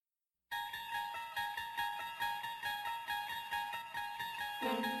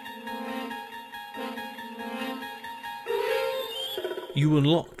You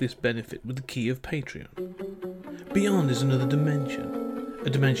unlock this benefit with the key of Patreon. Beyond is another dimension. A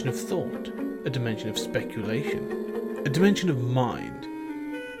dimension of thought. A dimension of speculation. A dimension of mind.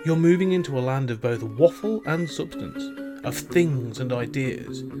 You're moving into a land of both waffle and substance. Of things and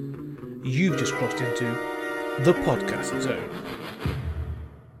ideas. You've just crossed into the podcast zone.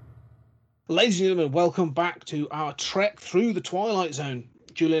 Ladies and gentlemen, welcome back to our trek through the Twilight Zone.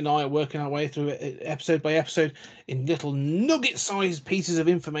 Julie and I are working our way through it episode by episode in little nugget-sized pieces of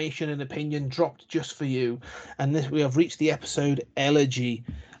information and opinion dropped just for you. And we have reached the episode Elegy.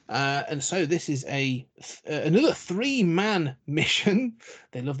 And so this is another three-man mission.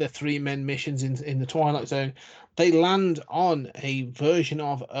 They love their three-man missions in the Twilight Zone. They land on a version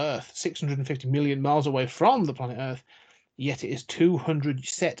of Earth 650 million miles away from the planet Earth, yet it is 200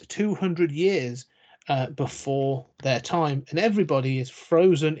 years before their time, and everybody is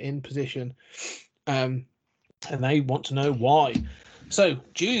frozen in position, and they want to know why. So,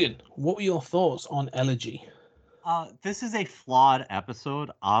 Julian, what were your thoughts on Elegy? This is a flawed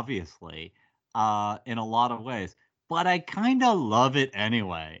episode, obviously, in a lot of ways, but I kind of love it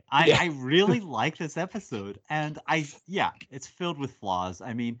anyway. I really like this episode, and it's filled with flaws.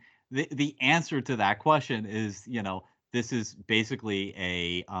 I mean, the answer to that question is, this is basically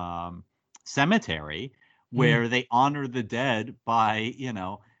a cemetery where they honor the dead by,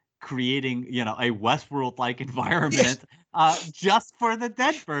 creating, a Westworld-like environment just for the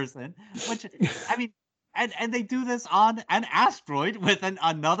dead person, which, I mean, and they do this on an asteroid with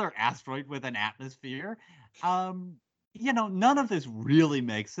another asteroid with an atmosphere. None of this really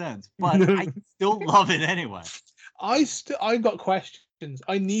makes sense, but I still love it anyway. I've got questions.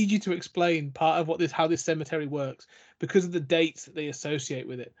 I need you to explain part of how this cemetery works, because of the dates that they associate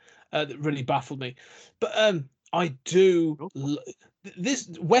with it. That really baffled me. But I do. This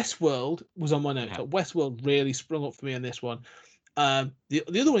Westworld was on my notes. Yeah. Westworld really sprung up for me on this one. The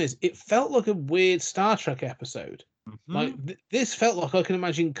other one is, it felt like a weird Star Trek episode. Mm-hmm. Like this felt like, I can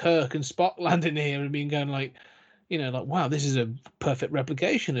imagine Kirk and Spock landing here and being going like, wow, this is a perfect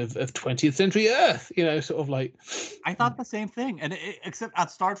replication of 20th century Earth. Sort of like. I thought the same thing, and except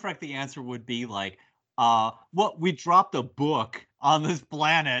at Star Trek, the answer would be like, we dropped a book on this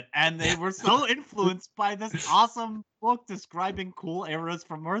planet, and they were so influenced by this awesome book describing cool eras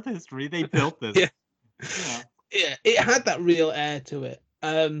from Earth history, they built this. Yeah, it had that real air to it.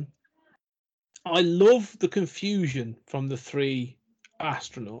 I love the confusion from the three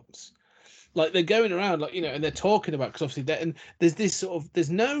astronauts. Like, they're going around, like, and they're talking about, because obviously and there's this sort of,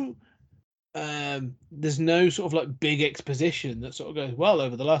 there's no sort of like big exposition that sort of goes, well,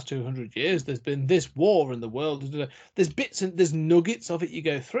 over the last 200 years there's been this war in the world. There's bits and there's nuggets of it you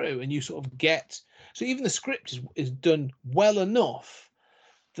go through, and you sort of get, so even the script is done well enough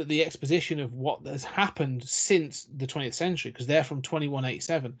that the exposition of what has happened since the 20th century, because they're from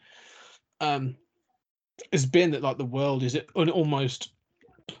 2187, has been that, like, the world is almost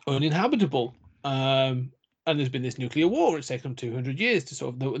uninhabitable, and there's been this nuclear war. It's taken them 200 years to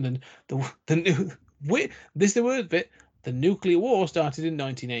sort of, and then the word bit. The nuclear war started in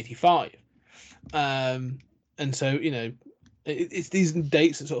 1985, and so it's these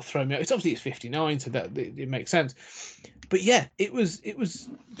dates that sort of throw me out. It's obviously it's 59, so that it makes sense. But yeah, it was.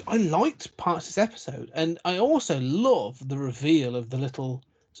 I liked parts of this episode, and I also love the reveal of the little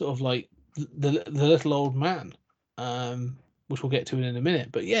sort of like the little old man. Which we'll get to in a minute.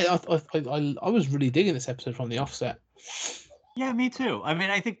 But yeah, I was really digging this episode from the offset. Yeah, me too. I mean,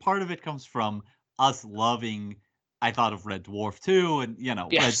 I think part of it comes from us loving, I thought of Red Dwarf too, and yes.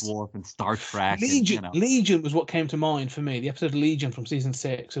 Red Dwarf and Star Trek. Legion was what came to mind for me. The episode Legion from season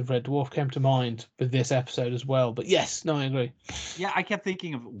 6 of Red Dwarf came to mind with this episode as well. But yes, no, I agree. Yeah, I kept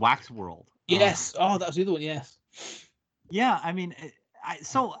thinking of Waxworld. Yes. That was the other one. Yes. Yeah, I mean.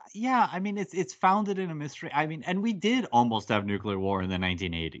 I mean, it's founded in a mystery. I mean, and we did almost have nuclear war in the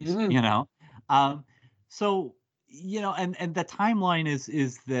 1980s, so, and the timeline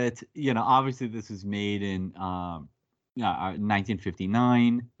is that, obviously this is made in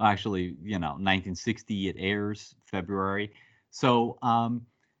 1959, actually, 1960, it airs February. So,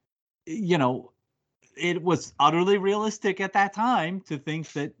 it was utterly realistic at that time to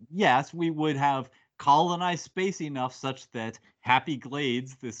think that, yes, we would have colonized space enough such that Happy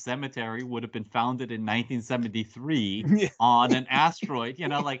Glades, this cemetery, would have been founded in 1973 on an asteroid.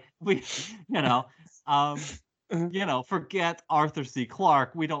 Forget Arthur C.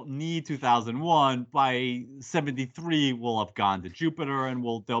 Clarke. We don't need 2001. By 73, we'll have gone to Jupiter, and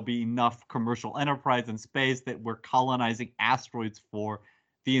there'll be enough commercial enterprise in space that we're colonizing asteroids for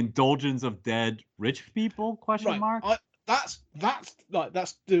the indulgence of dead rich people? Question mark.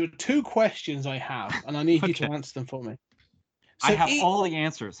 There are two questions I have, and I need you to answer them for me. I have all the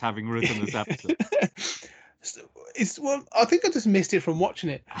answers, having written this episode. I think I just missed it from watching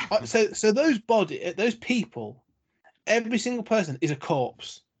it. So those people, every single person is a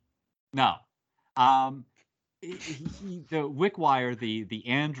corpse. No. The Wickwire, the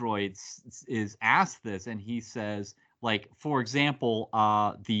android, is asked this, and he says, like, for example,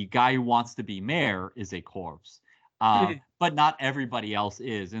 the guy who wants to be mayor is a corpse, but not everybody else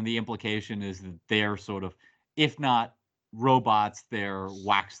is, and the implication is that they're sort of, if not robots, they're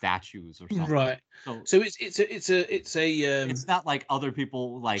wax statues or something. Right. So it's not like other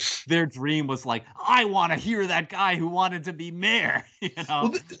people, like their dream was like, I want to hear that guy who wanted to be mayor. You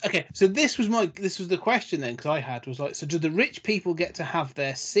know. Well, okay. So this was the question then, because I had was like, so do the rich people get to have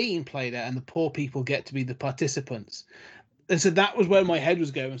their scene played out, and the poor people get to be the participants? And so that was where my head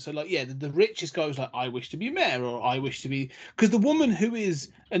was going. So like, yeah, the richest guy was like, I wish to be mayor, or I wish to be, because the woman who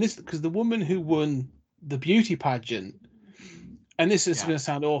won the beauty pageant. And this is going to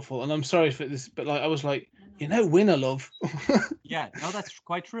sound awful, and I'm sorry for this, but like I was like, winner, love. Yeah, no, that's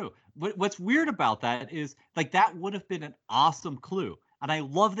quite true. What's weird about that is, like, that would have been an awesome clue. And I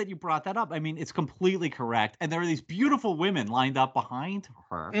love that you brought that up. I mean, it's completely correct. And there are these beautiful women lined up behind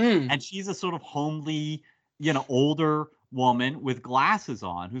her. And she's a sort of homely, older woman with glasses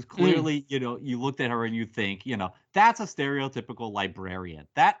on, who's clearly, you looked at her and you think, that's a stereotypical librarian.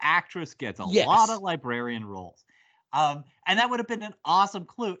 That actress gets a lot of librarian roles. And that would have been an awesome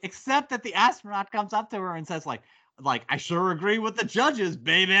clue, except that the astronaut comes up to her and says, like, I sure agree with the judges,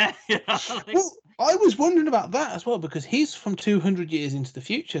 baby. Well, I was wondering about that as well, because he's from 200 years into the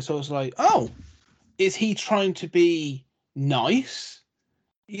future. So I was like, oh, is he trying to be nice?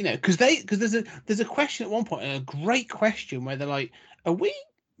 Because there's a question at one point, and a great question, where they're like, are we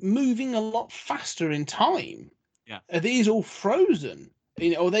moving a lot faster in time? Yeah. Are these all frozen?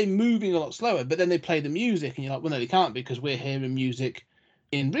 Are they moving a lot slower? But then they play the music, and you're like, well, no, they can't, because we're hearing music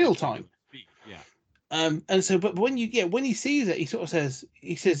in real time. Yeah. And so, but when he sees it, he says,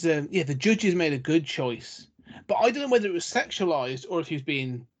 the judges made a good choice. But I don't know whether it was sexualized or if he was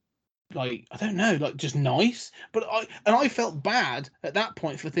being, like, I don't know, like, just nice. But I felt bad at that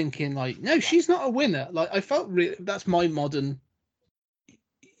point for thinking, like, no, she's not a winner. Like, I felt that's my modern,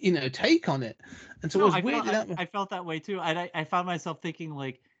 take on it. And so I felt that way too. I found myself thinking,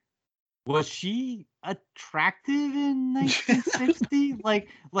 like, was she attractive in 1960? like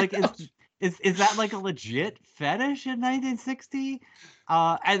is that like a legit fetish in 1960?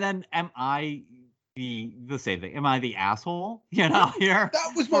 And then am I the same thing? Am I the asshole? Here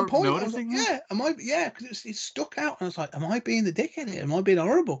that was my point. Noticing because it stuck out, and I was like, am I being the dickhead here? Am I being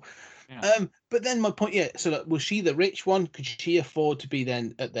horrible? Yeah. But then my point, so like, was she the rich one? Could she afford to be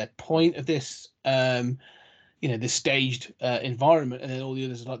then at that point of this, this staged environment, and then all the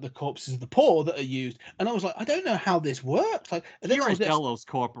others are like the corpses of the poor that are used? And I was like, I don't know how this works. Like, here at Delos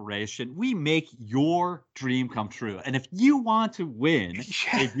Corporation, we make your dream come true. And if you want to win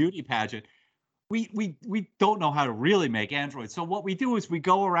a beauty pageant, we don't know how to really make androids. So what we do is we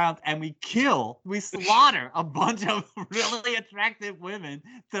go around and we slaughter a bunch of really attractive women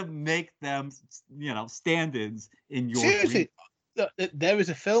to make them, stand-ins in your seriously. Look, there is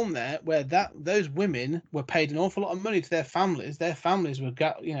a film there where those women were paid an awful lot of money to their families. Their families were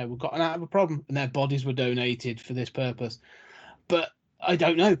gotten out of a problem, and their bodies were donated for this purpose. But I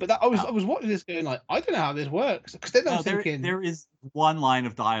don't know. But I was watching this going like, I don't know how this works, because then I'm thinking there is one line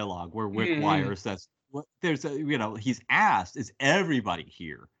of dialogue where Wickwire says, "There's he's asked, is everybody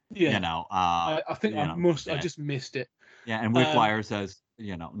here?" Yeah. I think I just missed it. Yeah, and Wickwire says,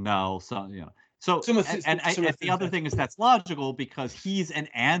 no, so So, the other thing is that's logical, because he's an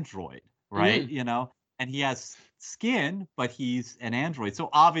android, right? And he has skin, but he's an android. So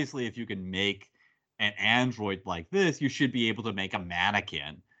obviously, if you can make an android like this, you should be able to make a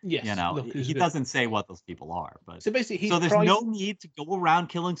mannequin. Yes. He doesn't say what those people are, but so basically, there's no need to go around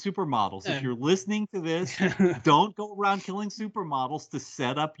killing supermodels. If you're listening to this, don't go around killing supermodels to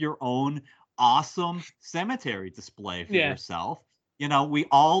set up your own awesome cemetery display for yourself. We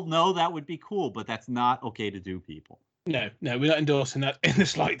all know that would be cool, but that's not okay to do, people. No, we're not endorsing that in the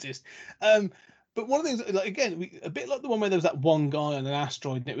slightest. But one of the things, like, again, a bit like the one where there was that one guy on an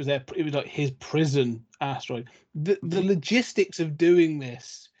asteroid, and it was like his prison asteroid. The logistics of doing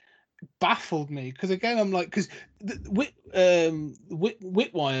this baffled me, because again, I'm like, because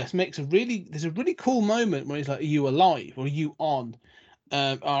Witwire makes there's a really cool moment where he's like, are you alive, or are you on,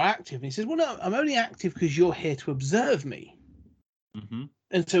 are active? And he says, well, no, I'm only active because you're here to observe me. Mm-hmm.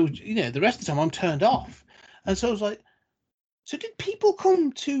 And so, the rest of the time I'm turned off. And so I was like, so did people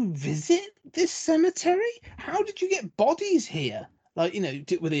come to visit this cemetery? How did you get bodies here? Like,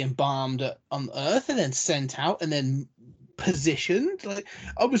 were they embalmed on Earth and then sent out and then positioned. Like,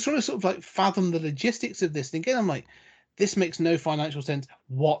 I was trying to sort of like fathom the logistics of this. And again, I'm like, this makes no financial sense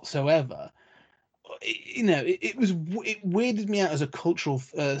whatsoever. It weirded me out as a cultural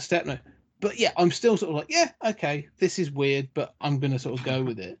step. No, but yeah, I'm still sort of like, yeah, okay, this is weird, but I'm gonna sort of go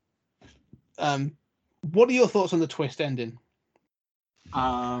with it. What are your thoughts on the twist ending?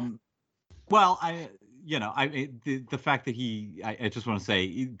 Well, the fact that I just want to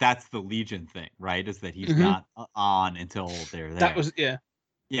say that's the Legion thing, right? Is that he's not on until they're there. That was, yeah.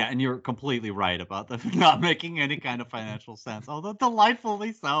 Yeah, and you're completely right about them not making any kind of financial sense, although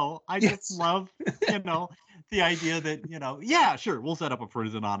delightfully so. I just love, the idea that, yeah, sure, we'll set up a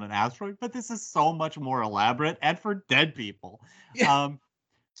prison on an asteroid, but this is so much more elaborate and for dead people. Yeah.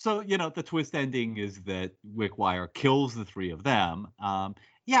 So, the twist ending is that Wickwire kills the three of them.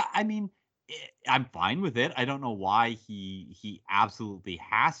 Yeah, I mean, I'm fine with it. I don't know why he absolutely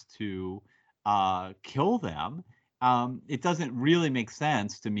has to kill them. It doesn't really make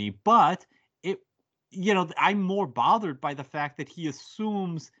sense to me, but I'm more bothered by the fact that he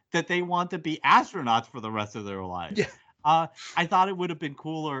assumes that they want to be astronauts for the rest of their lives. Yeah. I thought it would have been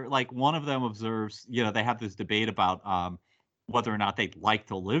cooler. Like one of them observes, they have this debate about whether or not they'd like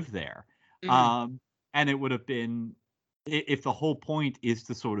to live there. And it would have been, if the whole point is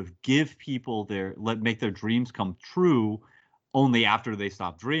to sort of give people make their dreams come true only after they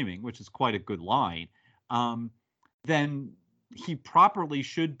stop dreaming, which is quite a good line. Then he properly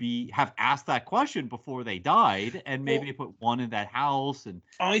should have asked that question before they died, and maybe put one in that house. And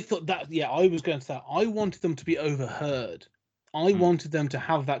I thought that, yeah, I was going to say, I wanted them to be overheard. I wanted them to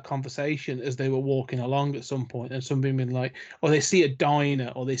have that conversation as they were walking along at some point, and somebody being like, or they see a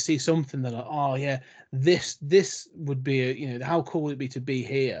diner, or they see something, they're like, oh yeah, this would be how cool would it be to be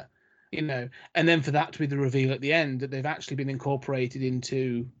here, and then for that to be the reveal at the end that they've actually been incorporated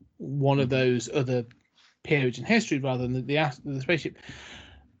into one of those other periods in history rather than the spaceship.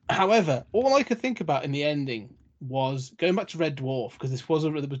 However, all I could think about in the ending was going back to Red Dwarf, because this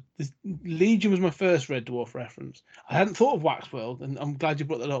Legion was my first Red Dwarf reference. I hadn't thought of Waxworld, and I'm glad you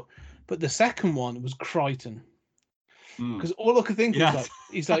brought that up. But the second one was Crichton, because all I could think of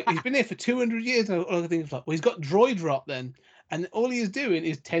was like he's been here for 200 years, and all I could think of well, he's got droid rot then, and all he is doing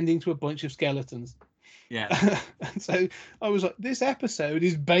is tending to a bunch of skeletons. Yeah. And so I was like, this episode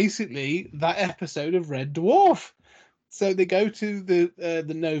is basically that episode of Red Dwarf. So they go to the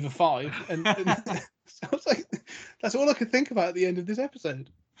Nova 5, and so I was like, that's all I could think about at the end of this episode.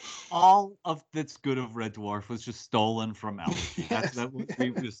 All of that's good of Red Dwarf was just stolen from Elegy. Yes. That we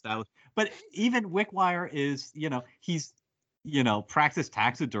established. But even Wickwire is, he's, practiced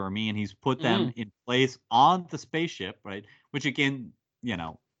taxidermy, and he's put them in place on the spaceship, right? Which again,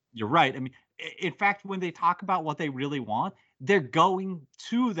 you're right. I mean, in fact, when they talk about what they really want, they're going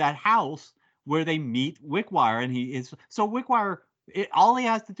to that house where they meet Wickwire, and so Wickwire, all he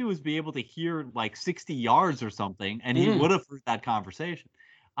has to do is be able to hear like 60 yards or something, and he would have heard that conversation.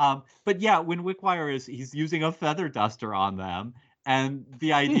 But yeah, when Wickwire he's using a feather duster on them, and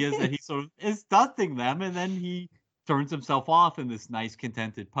the idea is that he sort of is dusting them, and then he turns himself off in this nice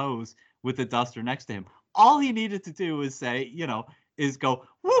contented pose with the duster next to him. All he needed to do is say, is go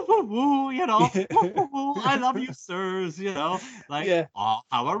woo woo woo, woo woo woo, I love you, sirs, like, oh,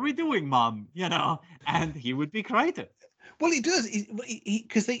 how are we doing, Mom? And he would be Crichton. Well, he does,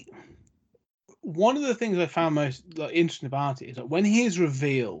 because one of the things I found most interesting about it is that when he is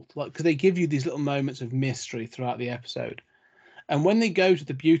revealed, because they give you these little moments of mystery throughout the episode, and when they go to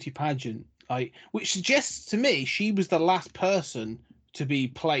the beauty pageant, which suggests to me she was the last person to be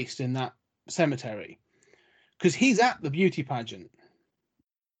placed in that cemetery, because he's at the beauty pageant.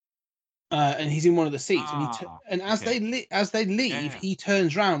 And he's in one of the seats, and as they leave, he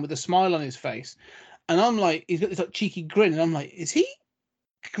turns around with a smile on his face, and I'm like, he's got this cheeky grin, and I'm like, is he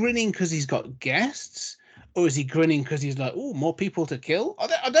grinning because he's got guests, or is he grinning because he's like, oh, more people to kill?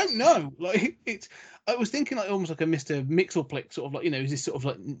 I don't know. Like, I was thinking like almost like a Mr. Mixelplick sort of like, is this sort of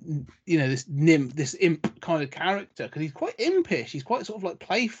like, this nymph, this imp kind of character, because he's quite impish, he's quite sort of like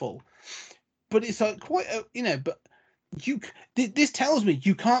playful, but it's like quite but. This tells me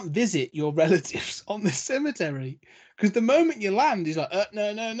you can't visit your relatives on the cemetery, because the moment you land, he's like,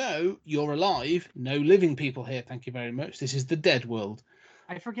 no, you're alive. No living people here. Thank you very much. This is the dead world.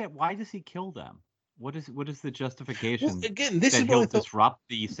 I forget, why does he kill them? What is the justification? Well, again, this that is he'll disrupt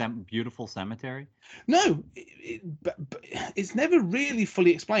the beautiful cemetery. No, it's never really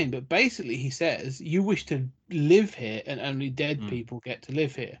fully explained. But basically, he says you wish to live here, and only dead people get to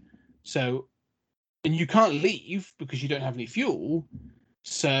live here. So. And you can't leave because you don't have any fuel,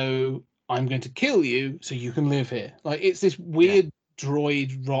 so I'm going to kill you so you can live here. Like, it's this weird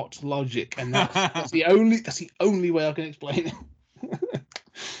droid rot logic, and that's the only way I can explain it.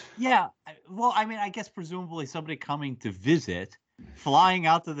 Yeah, well, I mean, I guess presumably somebody coming to visit, flying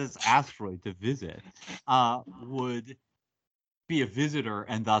out to this asteroid to visit, would be a visitor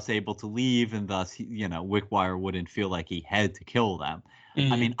and thus able to leave, and thus, Wickwire wouldn't feel like he had to kill them.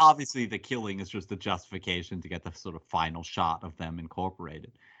 I mean, obviously the killing is just a justification to get the sort of final shot of them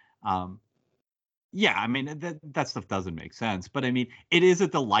incorporated. Yeah, I mean, that stuff doesn't make sense, but I mean, it is a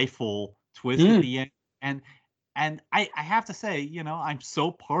delightful twist at the end, and I have to say, I'm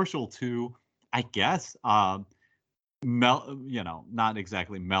so partial to, I guess, not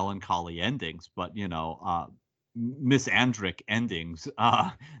exactly melancholy endings, but misandric endings,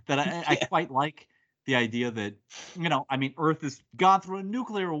 that I quite like the idea that, I mean, Earth has gone through a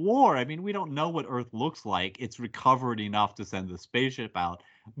nuclear war. I mean, we don't know what Earth looks like. It's recovered enough to send the spaceship out.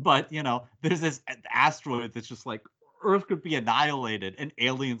 But, there's this asteroid that's just like, Earth could be annihilated, and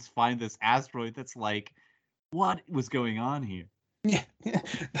aliens find this asteroid that's like, what was going on here? Yeah.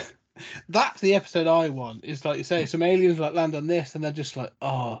 That's the episode I want. It's like you say, some aliens like land on this, and they're just like,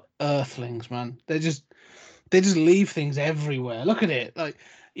 oh, Earthlings, man. They just leave things everywhere. Look at it. Like,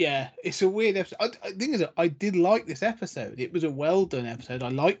 yeah, it's a weird episode. I think I did like this episode. It was a well done episode. I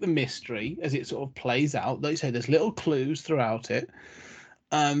like the mystery as it sort of plays out. Like you say, there's little clues throughout it.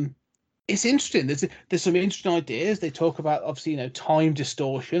 It's interesting. There's some interesting ideas. They talk about, obviously, time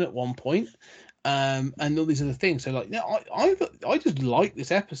distortion at one point. And all these other things. So, like, I just like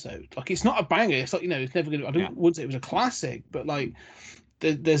this episode. Like, it's not a banger. It's like, it's never gonna. Wouldn't say it was a classic, but like,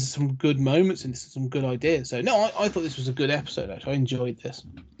 there's some good moments and some good ideas. So, no, I thought this was a good episode. Actually, I enjoyed this.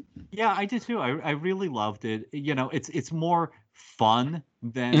 Yeah, I did too. I really loved it. It's more fun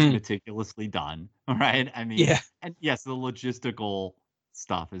than meticulously done, right? I mean, yeah. And yes, the logistical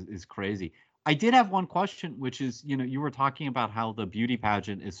stuff is crazy. I did have one question, which is, you were talking about how the beauty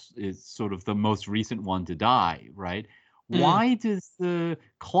pageant is sort of the most recent one to die, right? Why does the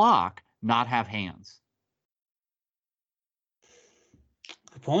clock not have hands?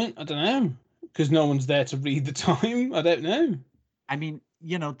 Good point. I don't know. Because no one's there to read the time. I don't know. I mean,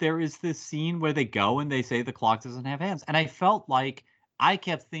 there is this scene where they go and they say the clock doesn't have hands. And I felt like I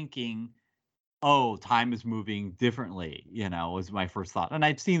kept thinking, oh, time is moving differently, was my first thought. And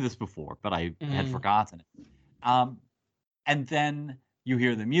I'd seen this before, but I had forgotten it. And then you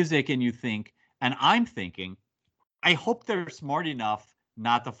hear the music and you think, and I'm thinking, I hope they're smart enough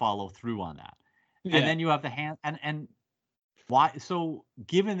not to follow through on that. Yeah. And then you have the hand, and why? So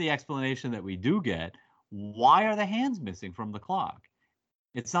given the explanation that we do get, why are the hands missing from the clock?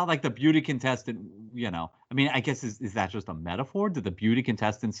 It's not like the beauty contestant, I mean, I guess, is that just a metaphor? Did the beauty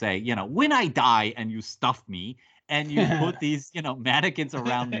contestant say, when I die and you stuff me and you put these, mannequins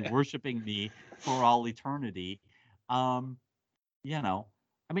around me, worshiping me for all eternity, I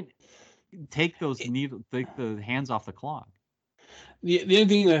mean, take the hands off the clock. The only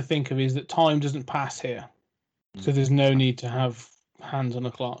thing I think of is that time doesn't pass here. So there's no need to have hands on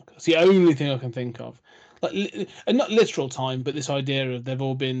a clock. It's the only thing I can think of. Like, and not literal time, but this idea of they've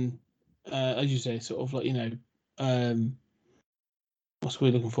all been, as you say, sort of like, what's we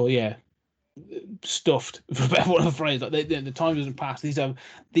looking for? Yeah, stuffed, for better one of a phrase. Like the time doesn't pass. These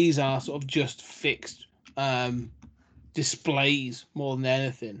are sort of just fixed displays more than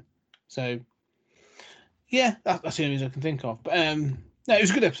anything. So yeah, that's the only reason I can think of. But no, it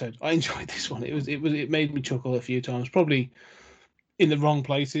was a good episode. I enjoyed this one. It made me chuckle a few times, probably in the wrong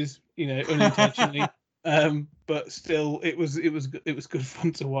places, unintentionally. But still, it was good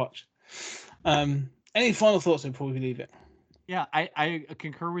fun to watch. Any final thoughts before we leave it? Yeah, I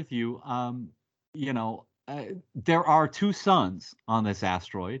concur with you. There are two suns on this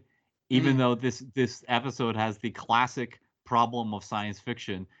asteroid, even though this episode has the classic problem of science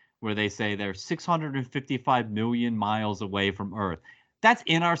fiction where they say they're 655 million miles away from Earth. That's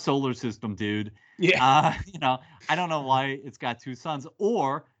in our solar system, dude. Yeah. I don't know why it's got two suns,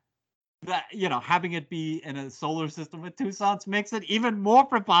 or that, having it be in a solar system with two suns makes it even more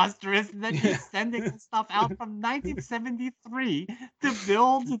preposterous than just sending stuff out from 1973 to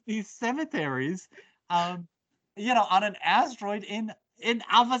build these cemeteries, on an asteroid in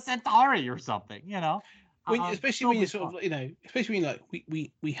Alpha Centauri or something, especially when you sort of, especially when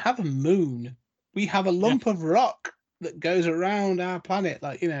we have a moon, we have a lump of rock that goes around our planet,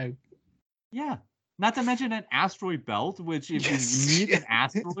 Yeah. Not to mention an asteroid belt, which if you need an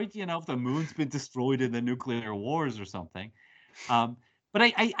asteroid, if the moon's been destroyed in the nuclear wars or something. But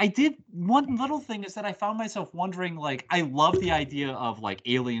I did, one little thing is that I found myself wondering, like, I love the idea of like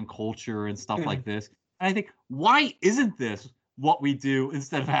alien culture and stuff like this. And I think, why isn't this what we do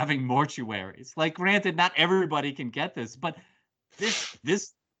instead of having mortuaries? Like, granted, not everybody can get this, but this,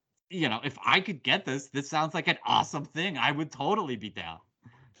 if I could get this sounds like an awesome thing. I would totally be down.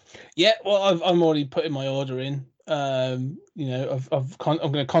 Yeah, well, I'm already putting my order in. I'm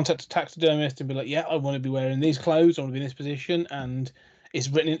going to contact a taxidermist and be like, yeah, I want to be wearing these clothes. I want to be in this position, and it's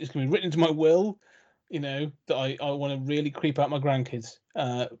going to be written into my will. That I want to really creep out my grandkids,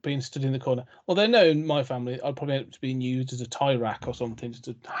 being stood in the corner. Although no, in my family, I'd probably end up being used as a tie rack or something just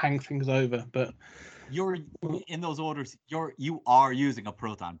to hang things over. But you're in those orders. You are using a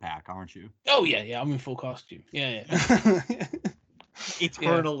proton pack, aren't you? Oh yeah, I'm in full costume. Yeah.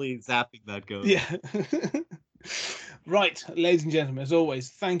 Eternally zapping that ghost. Yeah. Right, ladies and gentlemen, as always,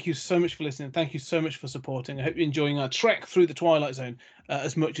 thank you so much for listening. Thank you so much for supporting. I hope you're enjoying our trek through the Twilight Zone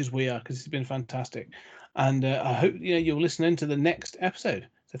as much as we are, because it's been fantastic. And I hope you'll listen in to the next episode.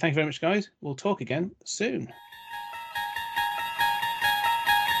 So thank you very much, guys. We'll talk again soon.